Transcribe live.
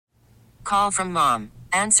Call from mom.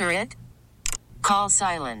 Answer it. Call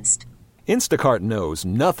silenced. Instacart knows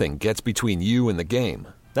nothing gets between you and the game.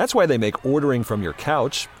 That's why they make ordering from your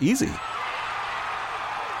couch easy.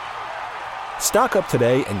 Stock up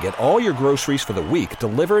today and get all your groceries for the week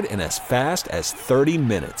delivered in as fast as 30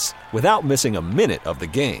 minutes without missing a minute of the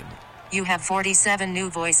game. You have 47 new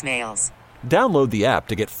voicemails. Download the app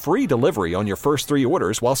to get free delivery on your first 3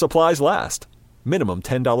 orders while supplies last. Minimum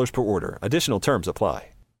 $10 per order. Additional terms apply.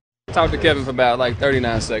 Talked to Kevin for about like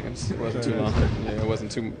 39 seconds. It wasn't too long. Yeah, it wasn't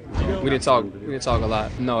too. We didn't talk a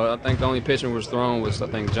lot. No, I think the only pitch that was thrown was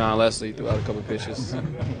John Leslie threw out a couple pitches,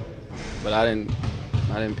 but I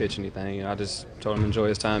didn't pitch anything. I just told him to enjoy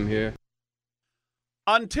his time here.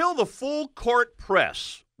 Until the full court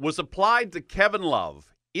press was applied to Kevin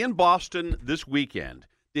Love in Boston this weekend,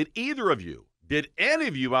 did any of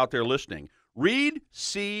you out there listening read,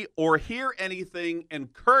 see, or hear anything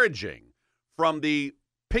encouraging from the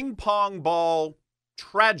ping pong ball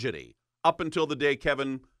tragedy up until the day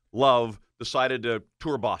Kevin Love decided to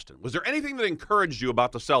tour Boston? Was there anything that encouraged you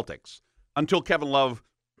about the Celtics until Kevin Love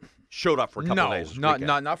showed up for a couple of days? Not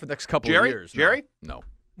for the next couple of years. Jerry? No.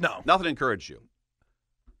 Nothing encouraged you.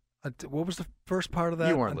 What was the first part of that?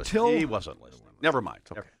 You weren't listening. He wasn't listening. Never mind.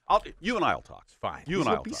 It's okay. You and I will talk. It's fine. You and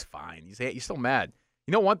I will He's talk. fine. He's still mad.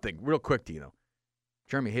 You know one thing, real quick, Dino.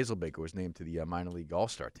 Jeremy Hazelbaker was named to the minor league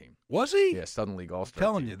All-Star team. Was he? Yeah, Southern League All-Star.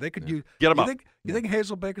 Telling team. you, they could Yeah. Get him up. You think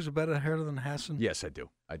Hazelbaker's a better hitter than Hassan? Yes, I do.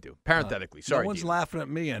 Parenthetically, sorry. No one's Dino. laughing at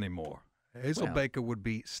me anymore. Hazelbaker would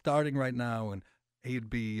be starting right now, and he'd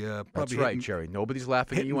be probably. That's right, Jerry. Nobody's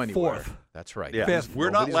laughing at you hitting anywhere. fourth. That's right. Yeah. Fifth. We're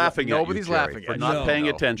not laughing at you, Nobody's Jerry, laughing for at not you. paying No,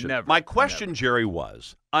 attention. never, My question, never. Jerry,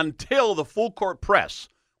 was until the full court press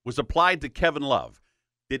was applied to Kevin Love,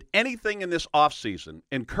 did anything in this offseason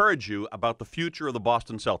encourage you about the future of the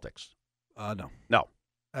Boston Celtics? No,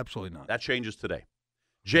 absolutely not. That changes today.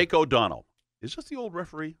 Jake O'Donnell. Is this the old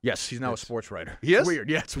referee? Yes, he's now a sports writer. He is? It's weird.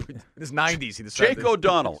 Yeah, it's weird. In his 90s, he decided. Jake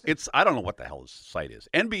O'Donnell. I don't know what the hell his site is.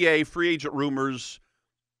 NBA free agent rumors.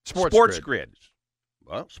 Sports Grid.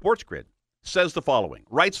 Well, Sports Grid writes the following.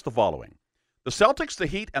 The Celtics, the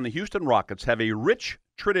Heat, and the Houston Rockets have a rich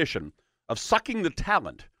tradition of sucking the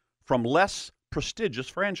talent from less prestigious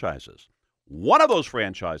franchises. One of those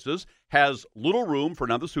franchises has little room for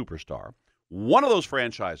another superstar. One of those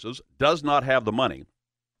franchises does not have the money.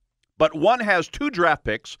 But one has 2 draft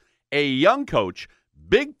picks, a young coach,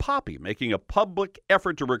 Big Papi making a public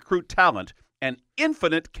effort to recruit talent, and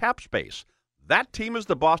infinite cap space. That team is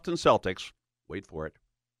the Boston Celtics. Wait for it.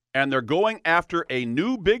 And they're going after a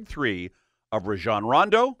new big 3 of Rajon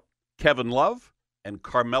Rondo, Kevin Love, and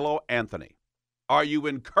Carmelo Anthony. Are you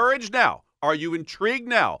encouraged now? Are you intrigued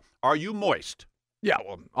now? Are you moist? Yeah,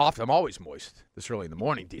 well, I'm always moist this early in the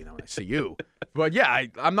morning, Dino, when I see you. But, yeah,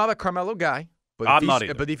 I'm not a Carmelo guy. But I'm not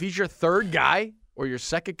either. But if he's your third guy or your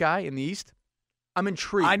second guy in the East, I'm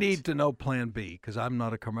intrigued. I need to know Plan B because I'm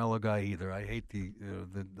not a Carmelo guy either. I hate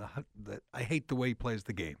I hate the way he plays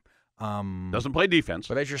the game. Doesn't play defense.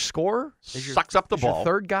 But as your scorer, sucks up the as ball. your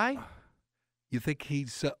third guy? You think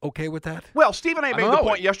he's okay with that? Well, Stephen A. made the know.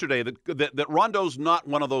 point yesterday that Rondo's not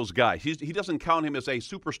one of those guys. He doesn't count him as a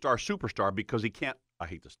superstar because he can't, I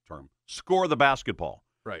hate this term, score the basketball.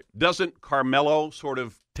 Right. Doesn't Carmelo sort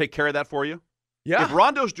of take care of that for you? Yeah. If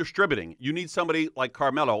Rondo's distributing, you need somebody like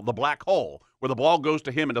Carmelo, the black hole, where the ball goes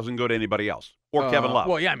to him and doesn't go to anybody else. Or Kevin Love.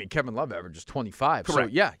 Well, yeah, I mean, Kevin Love averages 25. Correct.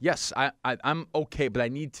 So, yeah, yes, I'm okay, but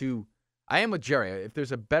I am with Jerry. If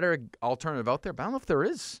there's a better alternative out there, but I don't know if there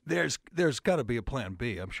is. There's got to be a Plan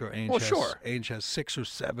B. I'm sure Ainge has 6 or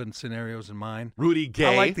 7 scenarios in mind. Rudy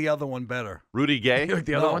Gay. I like the other one better. Rudy Gay? You like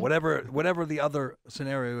the other one? Whatever the other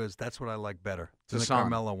scenario is, that's what I like better than the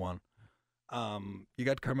Carmelo one. You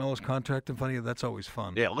got Carmelo's contract in front of you. That's always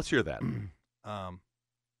fun. Yeah, let's hear that. I'm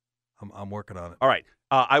working on it. All right.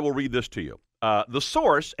 I will read this to you. The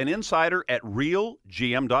source, an insider at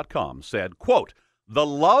realgm.com, said, quote, "The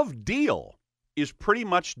Love deal is pretty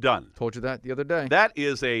much done." Told you that the other day. That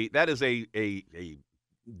is a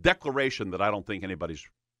declaration that I don't think anybody's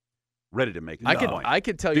ready to make. I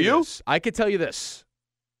could tell Do you you? this. I could tell you this.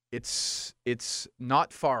 It's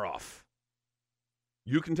not far off.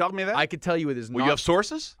 You can tell me that? I could tell you it is not. You have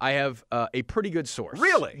sources? I have a pretty good source.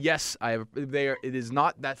 Really? Yes, I have. It is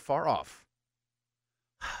not that far off.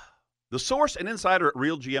 The source, an insider at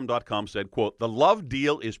realgm.com, said, quote, "The Love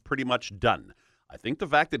deal is pretty much done. I think the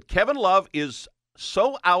fact that Kevin Love is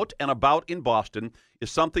so out and about in Boston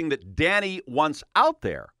is something that Danny wants out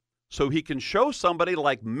there so he can show somebody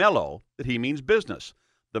like Melo that he means business.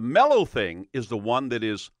 The Melo thing is the one that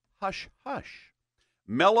is hush-hush.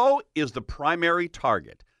 Melo is the primary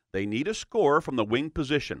target. They need a scorer from the wing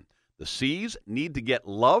position. The C's need to get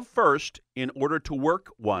Love first in order to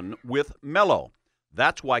work one with Melo.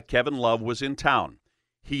 That's why Kevin Love was in town.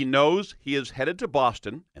 He knows he is headed to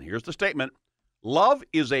Boston, and here's the statement. Love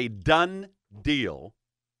is a done deal.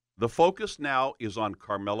 The focus now is on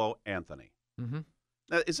Carmelo Anthony. Mm-hmm.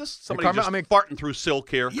 Now, is this somebody farting through silk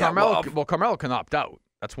here? Yeah, Carmelo can opt out.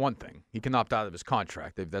 That's one thing. He can opt out of his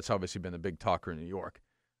contract. That's obviously been a big talker in New York.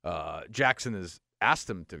 Jackson has asked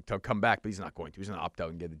him to come back, but he's not going to. He's going to opt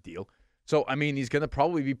out and get a deal. So, I mean, he's going to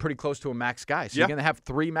probably be pretty close to a max guy. So you're going to have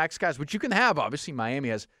 3 max guys, which you can have. Obviously, Miami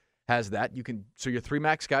has that. So your 3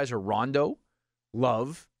 max guys are Rondo,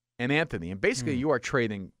 Love, and Anthony. And basically, you are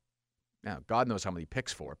trading. Now, God knows how many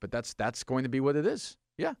picks for it, but that's going to be what it is.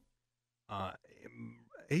 Yeah.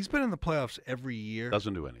 He's been in the playoffs every year.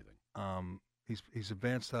 Doesn't do anything. He's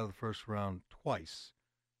advanced out of the first round twice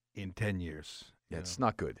in 10 years. Yeah, it's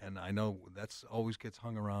not good. And I know that's always gets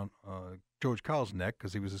hung around George Karl's neck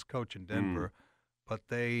because he was his coach in Denver. But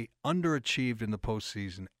they underachieved in the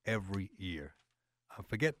postseason every year.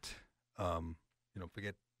 Forget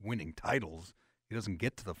winning titles. He doesn't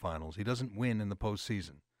get to the finals. He doesn't win in the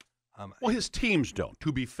postseason. Well, his teams don't,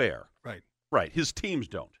 to be fair. Right. His teams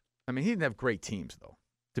don't. I mean, he didn't have great teams, though.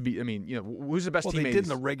 Who's the best teammate? Well, they did in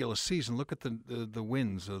the regular season. Look at the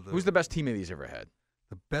wins. Who's the best teammate he's ever had?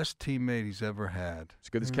 The best teammate he's ever had. As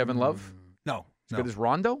good as Kevin Love? No. As good as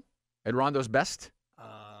Rondo? At Rondo's best?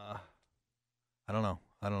 I don't know.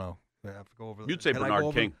 I have to go over. You'd say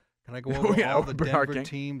Bernard King. Can I go over all the Bernard Denver King.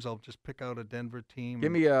 teams? I'll just pick out a Denver team.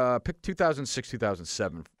 Give me pick 2006,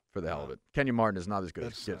 2007 for the hell of it. Kenyon Martin is not as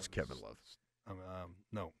good as Kevin Love.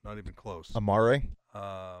 No, not even close. Amare?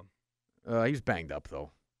 He's banged up,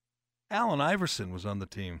 though. Allen Iverson was on the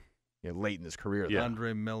team. Yeah, late in his career. Yeah.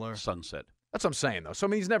 Andre Miller. Sunset. That's what I'm saying, though. So,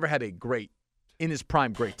 he's never had a great, in his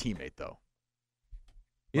prime, great teammate, though.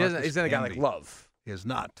 He's not a guy like Love. He is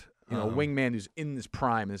not. A wingman who's in his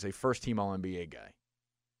prime and is a first-team All-NBA guy.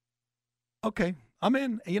 Okay. I'm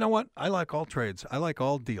in. You know what? I like all trades. I like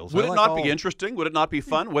all deals. Would it not be interesting? Would it not be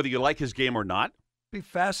fun, whether you like his game or not? Be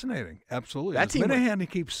fascinating. Absolutely. That team Minahan, he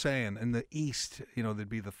keeps saying, in the East, they'd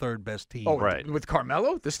be the 3rd best team. Oh, right. With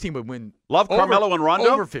Carmelo? This team would win. Love Carmelo and Rondo?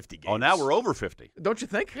 Over 50 games. Oh, now we're over 50. Don't you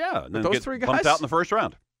think? Yeah. And then those get 3 guys? bumped out in the first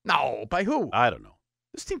round. No. By who? I don't know.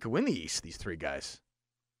 This team could win the East, these 3 guys.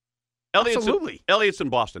 Absolutely. Elliot's in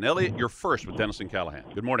Boston. Elliot, you're first with Dennis and Callahan.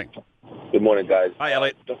 Good morning. Good morning, guys. Hi,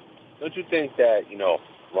 Elliot. Don't you think that,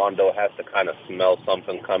 Rondo has to kind of smell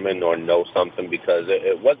something coming or know something? Because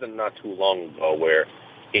it wasn't not too long ago where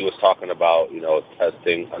he was talking about,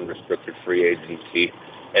 testing unrestricted free agency.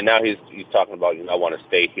 And now he's talking about, I want to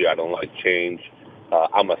stay here. I don't like change.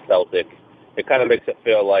 I'm a Celtic. It kind of makes it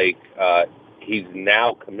feel like he's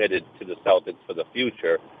now committed to the Celtics for the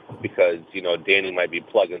future because, Danny might be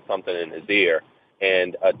plugging something in his ear.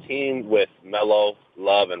 And a team with Melo,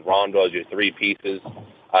 Love, and Rondo as your 3 pieces,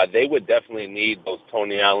 they would definitely need those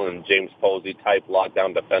Tony Allen and James Posey type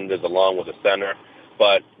lockdown defenders along with a center.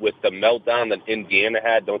 But with the meltdown that Indiana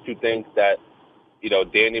had, don't you think that,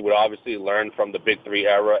 Danny would obviously learn from the Big 3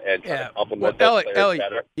 era and try to implement those players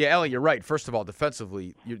better? Yeah, Ellie, you're right. First of all,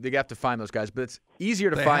 defensively, they have to find those guys, but it's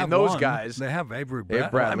easier to find those guys. They have Avery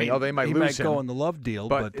Bradley. They might lose him. He might go in the Love deal,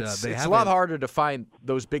 but it's a lot harder to find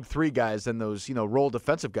those Big 3 guys than those, role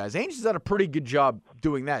defensive guys. Ainge has done a pretty good job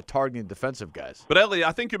doing that, targeting defensive guys. But, Ellie,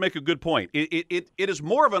 I think you make a good point. It is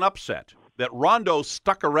more of an upset that Rondo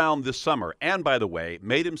stuck around this summer and, by the way,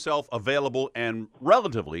 made himself available and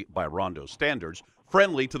relatively, by Rondo's standards,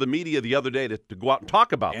 friendly to the media the other day to go out and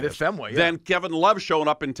talk about and this. Fenway, Than Kevin Love showing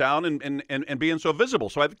up in town and being so visible.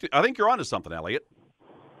 So I think you're onto something, Elliot.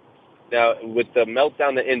 Now, with the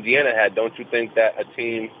meltdown that Indiana had, don't you think that a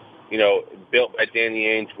team, built by Danny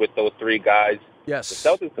Ainge with those 3 guys, yes, the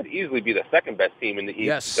Celtics could easily be the 2nd best team in the East?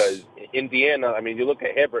 Yes. Because Indiana, you look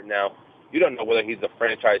at Hibbert now, you don't know whether he's a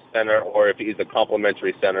franchise center or if he's a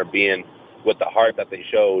complimentary center, being with the heart that they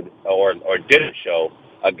showed or didn't show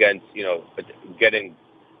against, getting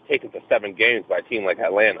taken to 7 games by a team like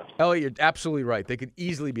Atlanta. Elliot, you're absolutely right. They could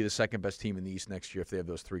easily be the 2nd best team in the East next year if they have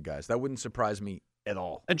those 3 guys. That wouldn't surprise me at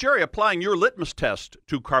all. And, Jerry, applying your litmus test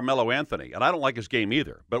to Carmelo Anthony, and I don't like his game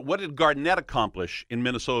either, but what did Garnett accomplish in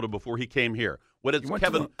Minnesota before he came here? What did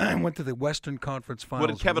Kevin went to the Western Conference Finals?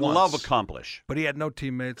 What did Kevin once, Love accomplish? But he had no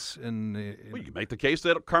teammates. Well, you can make the case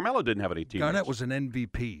that Carmelo didn't have any teammates. Garnett was an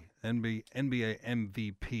MVP, NBA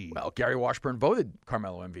MVP. Well, Gary Washburn voted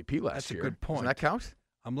Carmelo MVP last year. That's a good point. Doesn't that count?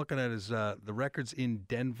 I'm looking at his the records in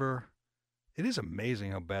Denver. It is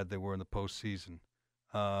amazing how bad they were in the postseason.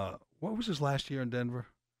 What was his last year in Denver?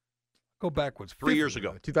 Go backwards. 3 years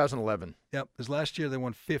ago. 2011. Yep. This last year they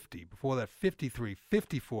won 50. Before that, 53,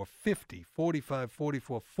 54, 50, 45,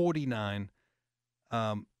 44, 49.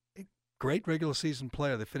 Great regular season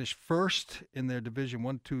player. They finished first in their division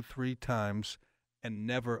 1, 2, 3 times and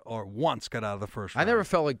never or once got out of the first round. I never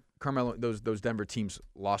felt like Carmelo, those Denver teams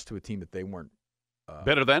lost to a team that they weren't.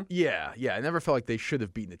 Better than? Yeah. I never felt like they should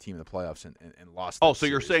have beaten the team in the playoffs and lost. Oh, that so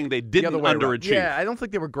you're series. saying they The didn't other way around. underachieve? Yeah, I don't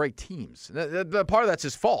think they were great teams. The part of that's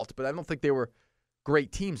his fault, but I don't think they were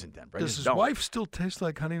great teams in Denver. Does his wife still taste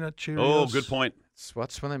like Honey Nut Cheerios? Oh, good point.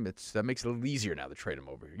 That makes it a little easier now to trade him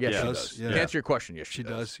over here. Yes, Yeah. she Does, does. yeah. To answer your question, yes, She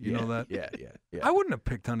does. You know that? Yeah. I wouldn't have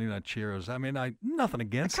picked Honey Nut Cheerios. I mean, nothing I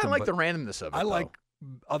against kind them. of like the but randomness of it. I though. like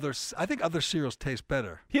I think other cereals taste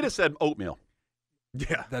better. He'd have said oatmeal.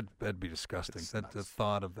 Yeah. That'd be disgusting. It's The nuts.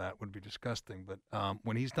 thought of that would be disgusting. But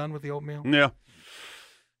when he's done with the oatmeal, Yeah.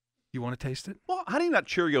 you want to taste it? Well, Honey Nut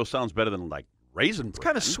Cheerio sounds better than like Raisin It's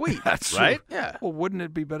kind of Bran. sweet. That's Right? Yeah. Well, wouldn't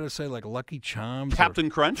it be better to say like Lucky Charms, Captain or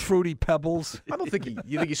Crunch? Fruity Pebbles? I don't think you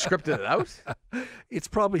think he scripted it out? It's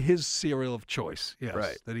probably his cereal of choice. Yes,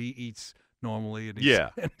 Right. that he eats normally. And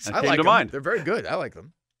Yeah. and That I came like to them. mind. They're very good. I like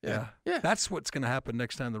them. yeah. Yeah. That's what's going to happen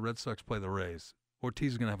next time the Red Sox play the Rays.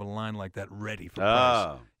 Ortiz is going to have a line like that ready for press.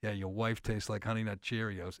 Ah. Yeah, your wife tastes like Honey Nut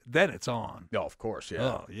Cheerios. Then it's on. No, of course. Yeah.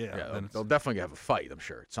 Oh, yeah, then it's- They'll definitely have a fight, I'm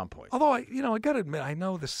sure, at some point. Although I got to admit, I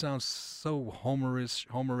know this sounds so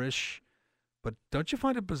homerish, but don't you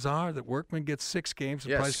find it bizarre that Workman gets 6 games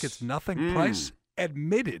and Yes. Price gets nothing? Mm. Price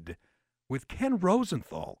admitted with Ken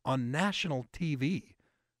Rosenthal on national TV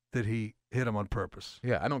that he hit him on purpose.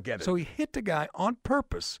 Yeah, I don't get it. So he hit the guy on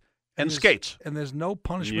purpose. And there's- skates. And there's no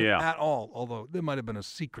punishment Yeah. at all, although there might have been a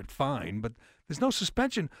secret fine, but there's no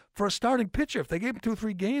suspension for a starting pitcher. If they gave him 2 or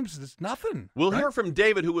 3 games, it's nothing. We'll right? hear from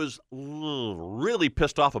David, who was really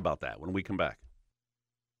pissed off about that when we come back.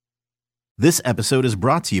 This episode is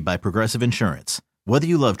brought to you by Progressive Insurance. Whether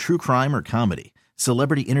you love true crime or comedy,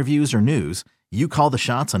 celebrity interviews or news, you call the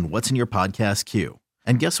shots on what's in your podcast queue.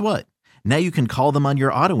 And guess what? Now you can call them on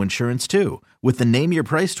your auto insurance too with the Name Your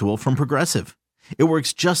Price tool from Progressive. It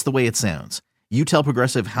works just the way it sounds. You tell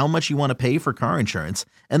Progressive how much you want to pay for car insurance,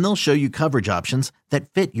 and they'll show you coverage options that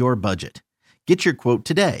fit your budget. Get your quote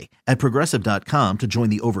today at Progressive.com to join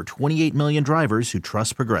the over 28 million drivers who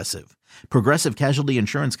trust Progressive. Progressive Casualty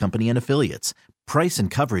Insurance Company and Affiliates. Price and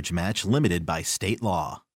coverage match limited by state law.